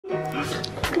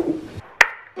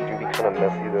can be kind of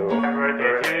messy though.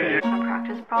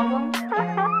 Practice problem.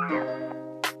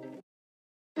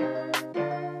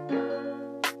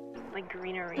 Like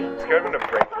greenery. I'm scared I'm gonna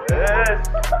break this.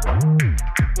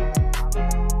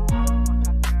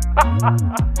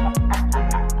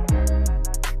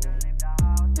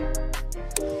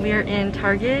 We are in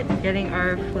Target getting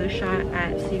our flu shot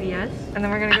at CVS, and then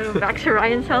we're gonna go back to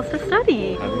Ryan's house to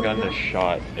study. I haven't gotten a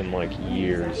shot in like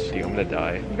years. Dude, I'm gonna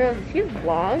die. Bro, do you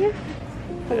vlog?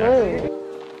 Hello.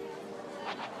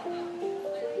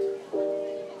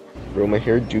 Bro, my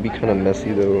hair do be kind of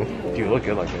messy though. Dude, you look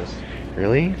good like this.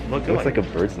 Really? Look Looks like a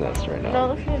bird's nest right now.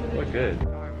 No, it looks good. Look good.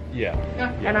 Yeah.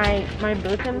 And my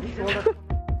both ends rolled up.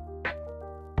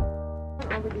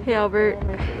 Hey Albert.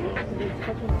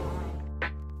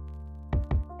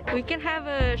 We can have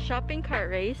a shopping cart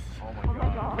race. Oh my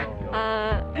god.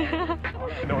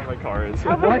 I know what my car is.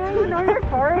 Albert, do you know your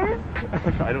car is?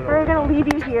 I don't know. We're gonna leave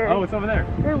you here. Oh, it's over there.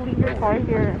 We're gonna leave your car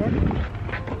here.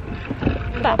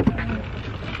 Stop.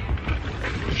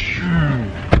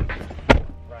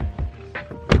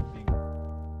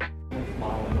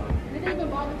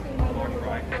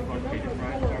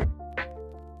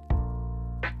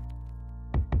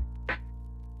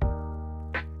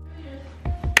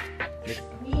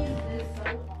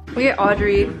 We get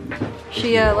Audrey.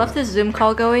 She left this Zoom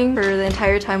call going for the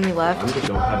entire time we left. I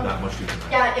don't have that much to do.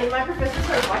 Yeah, if my professor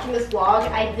started watching this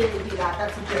vlog, I didn't do that.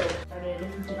 That's a joke.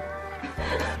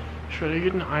 Should I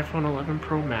get an iPhone 11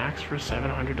 Pro Max for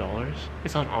 $700?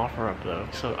 It's on offer up though,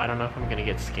 so I don't know if I'm gonna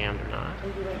get scammed or not.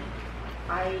 If you give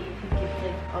like,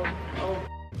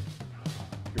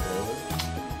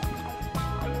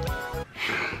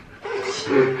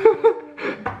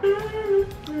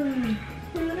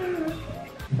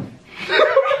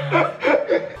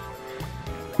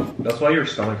 That's why your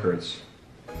stomach hurts.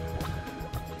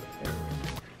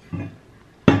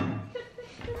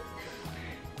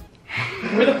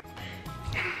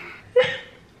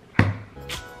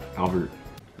 Albert,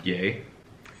 yay.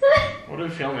 What are we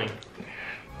filming?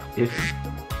 It's...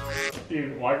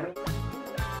 Dude, why?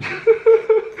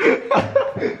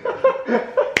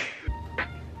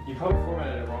 You probably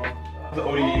formatted it wrong. The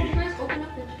ODE. you guys open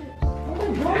up the chips.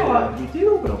 Oh my god, we did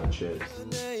open up the chips.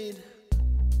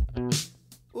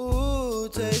 Ooh,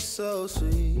 tastes so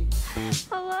sweet.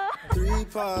 Hello. 3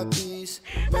 poppies,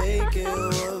 making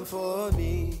one for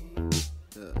me.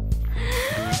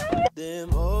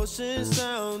 Them ocean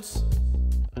sounds.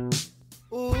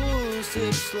 Ooh,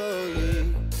 sip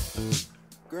slowly.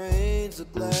 Grains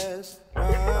of glass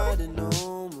riding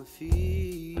on my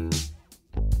feet.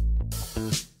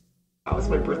 That was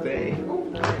my birthday.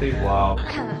 Birthday vlog.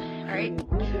 Alright.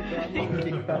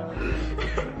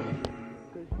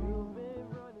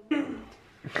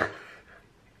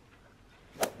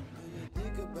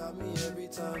 Think about me every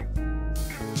time.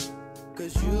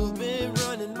 'Cause you've been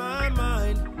running my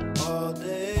mind all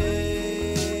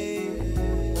day.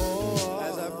 Oh,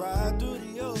 as I ride through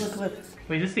the ocean.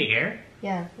 Wait, is this the air?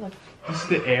 Yeah, look. This is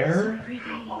the air?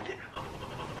 Why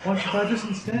don't you buy this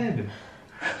instead?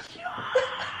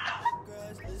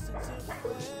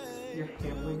 You're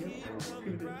handling it?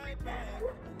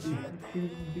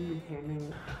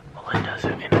 Melinda's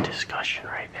in a discussion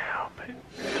right now, but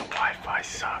the Wi-Fi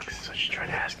sucks, so she tried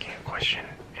asking a question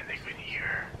and they couldn't hear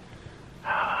her.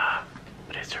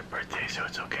 But it's her birthday, so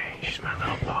it's okay. She's my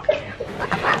little pop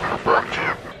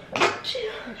champ. She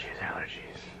has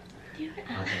allergies.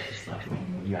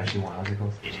 You actually want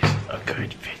articles? It is a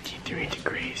good 53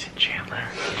 degrees in Chandler.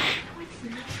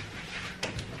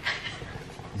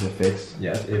 Is it fixed?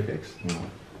 Yes, it fixed.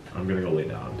 I'm gonna go lay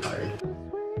down, I'm tired.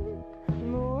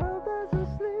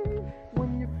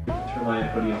 Turn my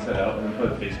hoodie inside out and then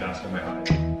put a face mask on my eye.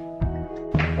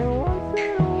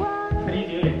 What are you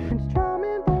doing?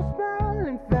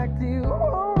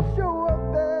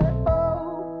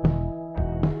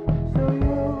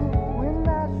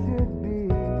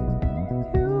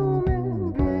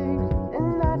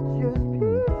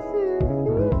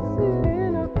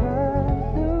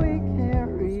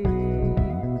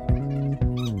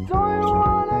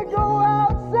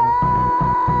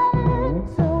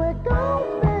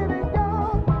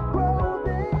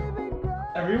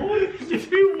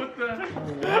 What the heck?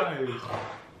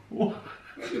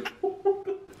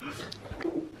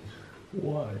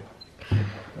 Why?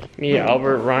 Me,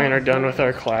 Albert, Ryan are done with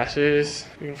our classes.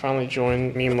 We can finally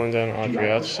join me, Melinda, and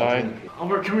Audrey outside.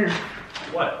 Albert, come here.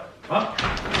 What? Huh?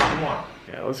 Come on.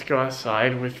 Yeah, let's go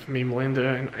outside with me,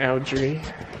 Melinda, and Audrey.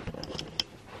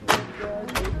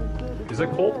 Is it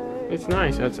cold? It's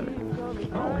nice outside.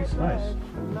 Oh, it's nice.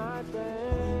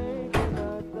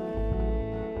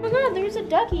 Oh my god, there's a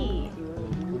ducky.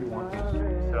 What do you want?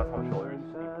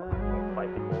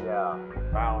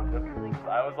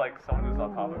 was like, someone was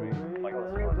on top of me. Like,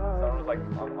 someone was like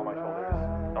on my shoulders.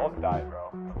 I almost died, bro.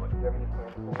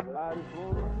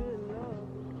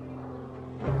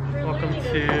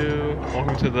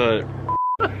 Welcome to the.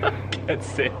 Can't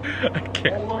say. I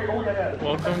can't.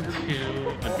 Welcome to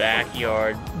the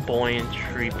Backyard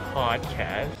Buoyantry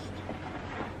Podcast.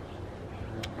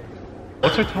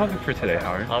 What's our topic for today,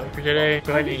 Howard? Topic for today?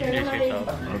 Go ahead and introduce yourself.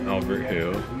 I'm Albert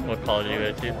who? What college do you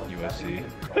go to? USC.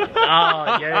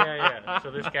 Oh, yeah. So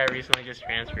this guy recently just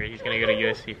transferred. He's gonna go to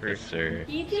USC for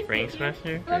spring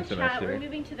semester. We're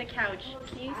moving to the couch.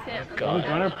 Can you sit God,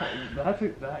 on the couch?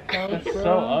 That's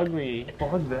so ugly.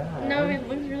 Fuck that. No, it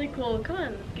looks really cool. Come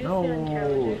on, go sit on the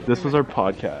couch. This was our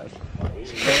podcast. So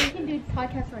we can do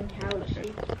podcasts on couch.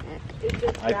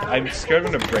 I'm scared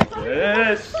I'm gonna break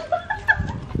this.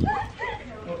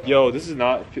 Yo, this is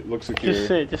not look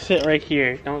secure. Just sit right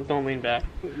here. Don't lean back.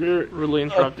 We're rudely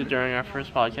interrupted during our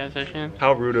first podcast session.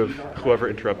 How rude of whoever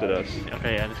interrupted us.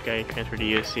 Okay, yeah, this guy transferred to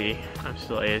USC. I'm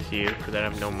still ASU, for that I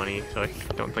have no money, so I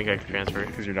don't think I can transfer.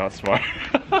 Because you're not smart.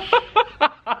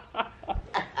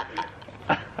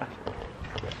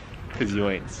 Because you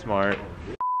ain't smart.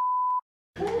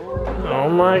 Oh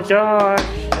my gosh.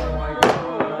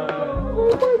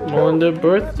 Melinda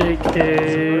birthday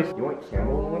cake. You want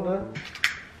candle, Melinda?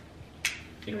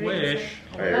 Make a wish.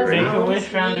 Alright, Make a ready? Wish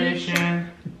Foundation.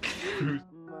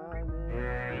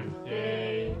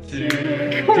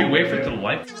 Dude, wait for it to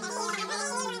light.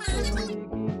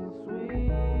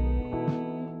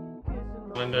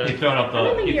 Melinda. He throwing up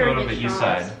the east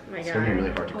side. Oh my It's gonna be god.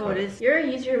 really hard to Oh, cut. it is. You're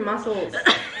use your muscles.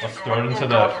 Let's throw it into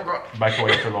the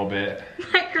microwave for a little bit.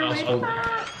 Microwave.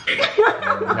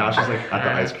 Now she's like at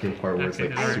the ice cream part where it's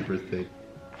like Okay. super thick.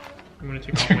 I'm gonna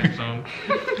take off my thumb.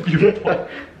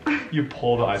 You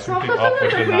pull the ice cream thing up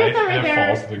with the knife and it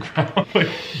falls to the ground. Like,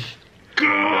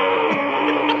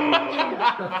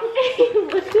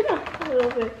 Lift it up a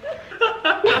little bit.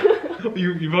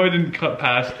 you probably didn't cut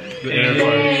past the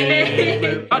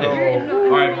inner part.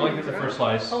 Alright, Molly gets the first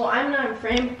slice. Oh, I'm not in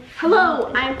frame.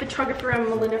 Hello, I'm photographer. I'm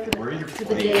Melinda for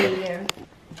the day. Yeah.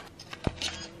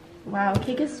 Wow,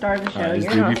 cake is star of the show. Alright,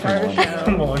 You're not star of the show.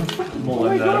 Come on,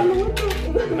 Melinda.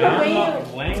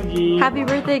 Happy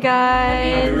birthday,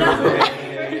 guys!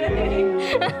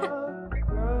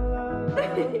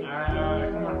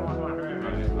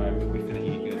 We finna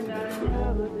eat good.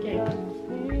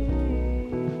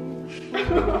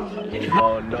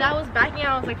 Oh no. That was backing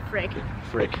out. I was like, frick.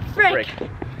 Frick. Frick.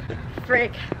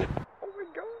 Frick.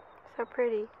 So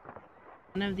pretty.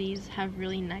 One of these have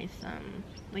really nice,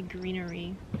 like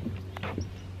greenery.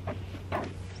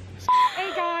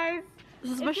 Hey guys!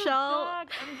 This is Michelle. I'm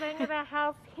going to the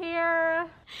house here.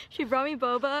 She brought me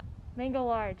boba. Mango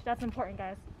large. That's important,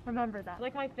 guys. Remember that.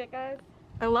 Like my fit, guys?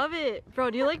 I love it. Bro,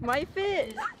 do you like my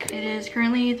fit? It is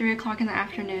currently 3 o'clock in the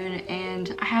afternoon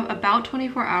and I have about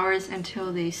 24 hours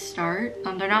until they start.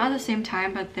 They're not at the same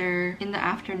time, but they're in the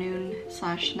afternoon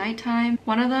 / nighttime.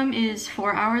 One of them is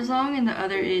 4 hours long and the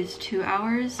other is 2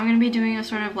 hours. I'm gonna be doing a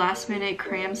sort of last minute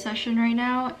cram session right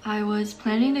now. I was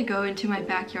planning to go into my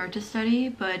backyard to study,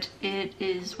 but it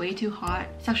is way too hot.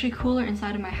 It's actually cooler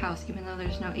inside of my house, even though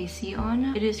there's no AC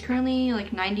on. It is currently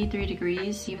like 93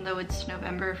 degrees, even though it's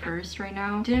November 1st right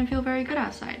now. Didn't feel very good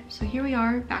outside. So here we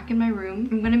are back in my room.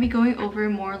 I'm gonna be going over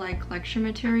more like lecture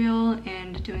material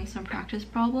and doing some practice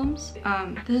problems.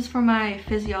 This is for my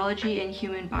physiology and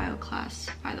human bio class,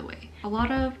 by the way. A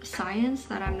lot of science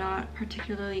that I'm not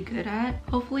particularly good at.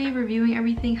 Hopefully reviewing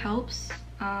everything helps.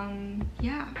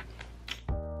 Yeah.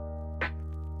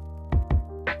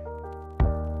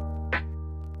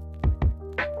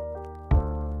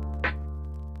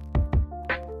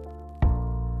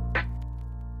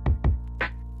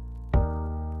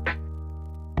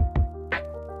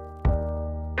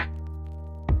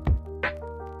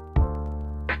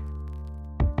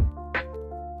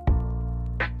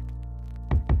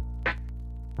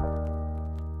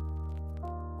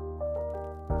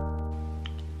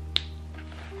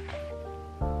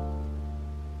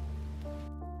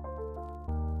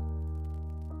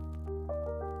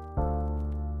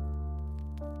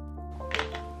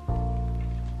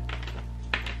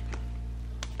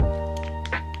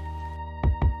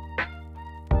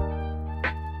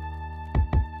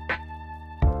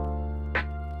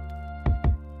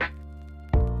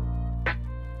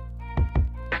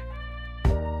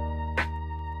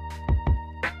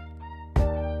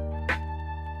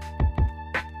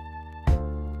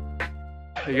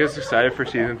 Are you guys excited for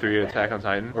season 3 of Attack on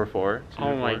Titan? Or 4?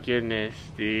 Oh my goodness,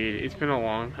 dude. It's been a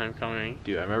long time coming.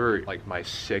 Dude, I remember like my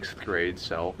 6th grade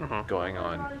self going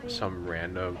on some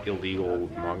random illegal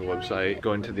manga website,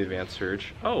 going to the advanced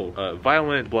search. Oh,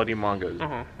 violent, bloody mangas.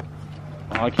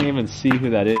 I can't even see who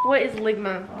that is. What is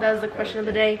ligma? That is the question of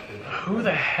the day. Who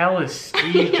the hell is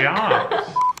Steve Jobs?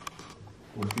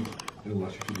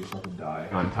 Unless you keep yourself and die.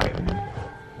 On Titan.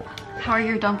 How are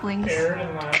your dumplings?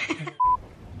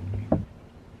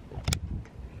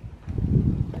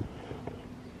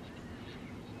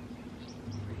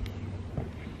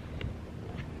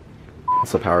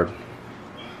 What's up, Howard?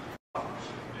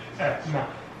 No.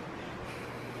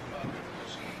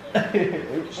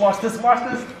 Watch this,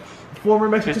 watch this. Former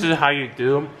Mexican. This is how you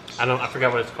do. I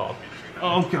forgot what it's called.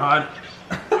 Oh God.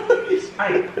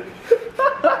 Okay.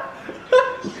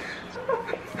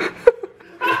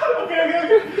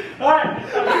 Alright.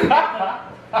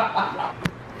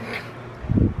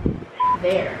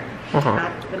 There. Not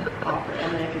gonna offer.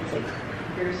 And then if it's like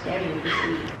you're standing, you just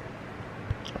eat.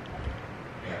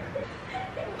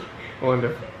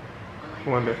 Melinda.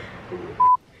 Melinda.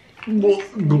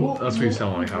 That's what you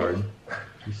sound like, Howard.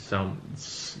 You sound.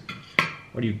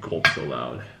 Why do you gulp so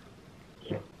loud?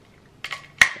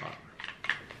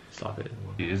 Stop it.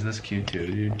 Dude, isn't this cute too,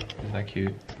 dude? Isn't that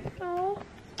cute? Oh.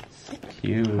 So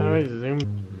cute. How do I zoom?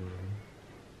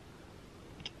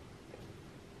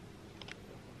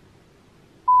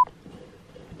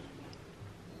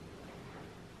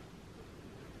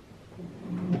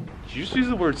 Did you just use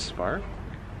the word spark?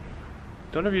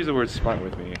 Don't ever use the word spark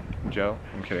with me, Joe.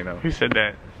 I'm kidding, no. Who said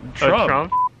that? Trump.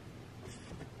 Trump?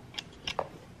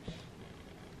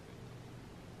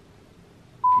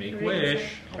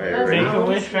 Make-Wish.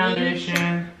 Make-A-Wish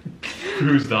Foundation.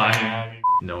 Who's dying?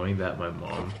 Knowing that my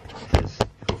mom has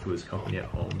health food company at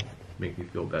home make me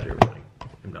feel better when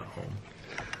I'm not home.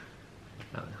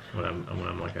 When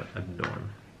I'm like at the dorm.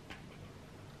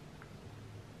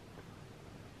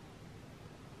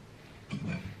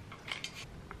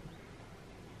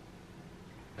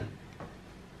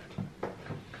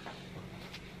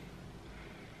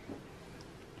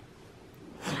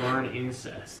 Burn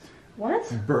incest.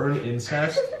 What? Burn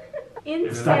incest?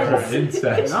 Incest.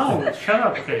 Incest. No, shut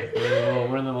up. Okay,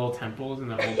 we're in the little temples, and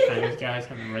the old Chinese guys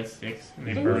have the red sticks, and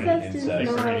they burn Incest is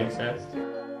incest. not- Burn incest.